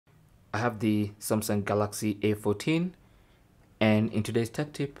I have the Samsung Galaxy A14, and in today's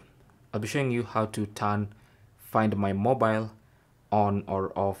tech tip, I'll be showing you how to turn Find My Mobile on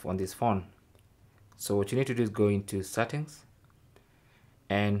or off on this phone. So what you need to do is go into Settings,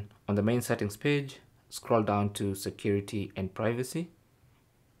 and on the main settings page, scroll down to Security and Privacy,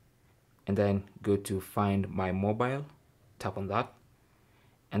 and then go to Find My Mobile, tap on that,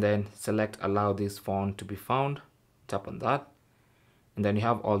 and then select Allow this phone to be found, tap on that, and then you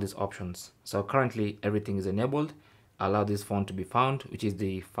have all these options. So currently everything is enabled. Allow this phone to be found, which is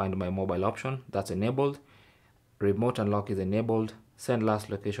the Find My Mobile option, that's enabled. Remote unlock is enabled, send last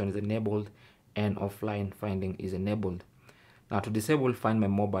location is enabled, and offline finding is enabled. Now to disable Find My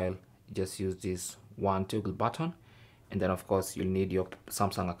Mobile, just use this one toggle button, and then of course you'll need your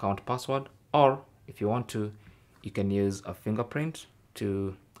Samsung account password, or if you want to, you can use a fingerprint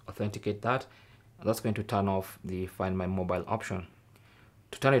to authenticate that, and that's going to turn off the Find My Mobile option.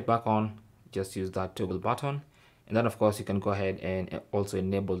 To turn it back on, just use that toggle button, and then of course you can go ahead and also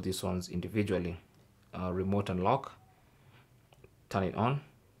enable these ones individually. Remote unlock, turn it on.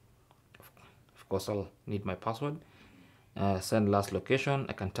 Of course I'll need my password. Send last location,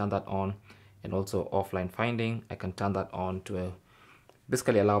 I can turn that on, and also offline finding, I can turn that on to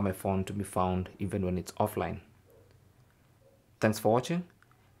basically allow my phone to be found even when it's offline. Thanks for watching.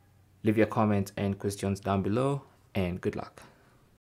 Leave your comments and questions down below, and good luck.